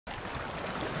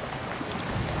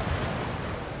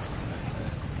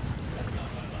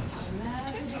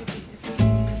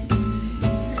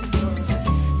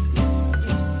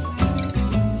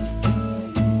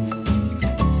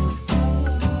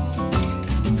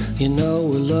You know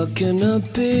we're looking a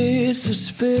bit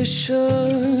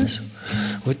suspicious.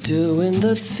 We're doing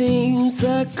the things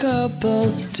that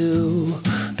couples do.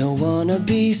 Don't wanna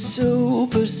be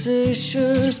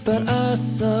superstitious, but I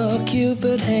saw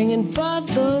Cupid hanging by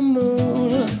the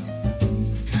moon.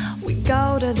 We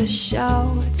go to the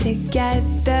show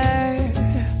together.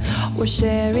 We're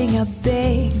sharing a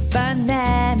big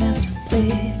banana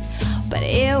split, but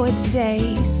it would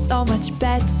taste so much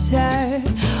better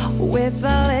with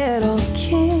a little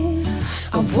kiss.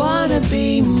 I wanna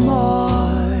be more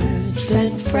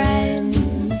than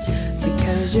friends,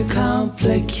 because you're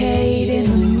complicating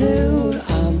the mood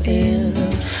I'm in.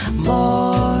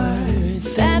 More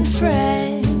than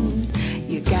friends,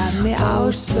 you got me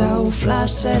all so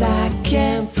flustered I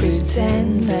can't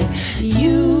pretend that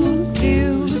you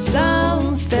do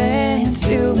something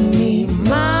to me.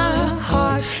 My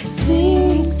heart sings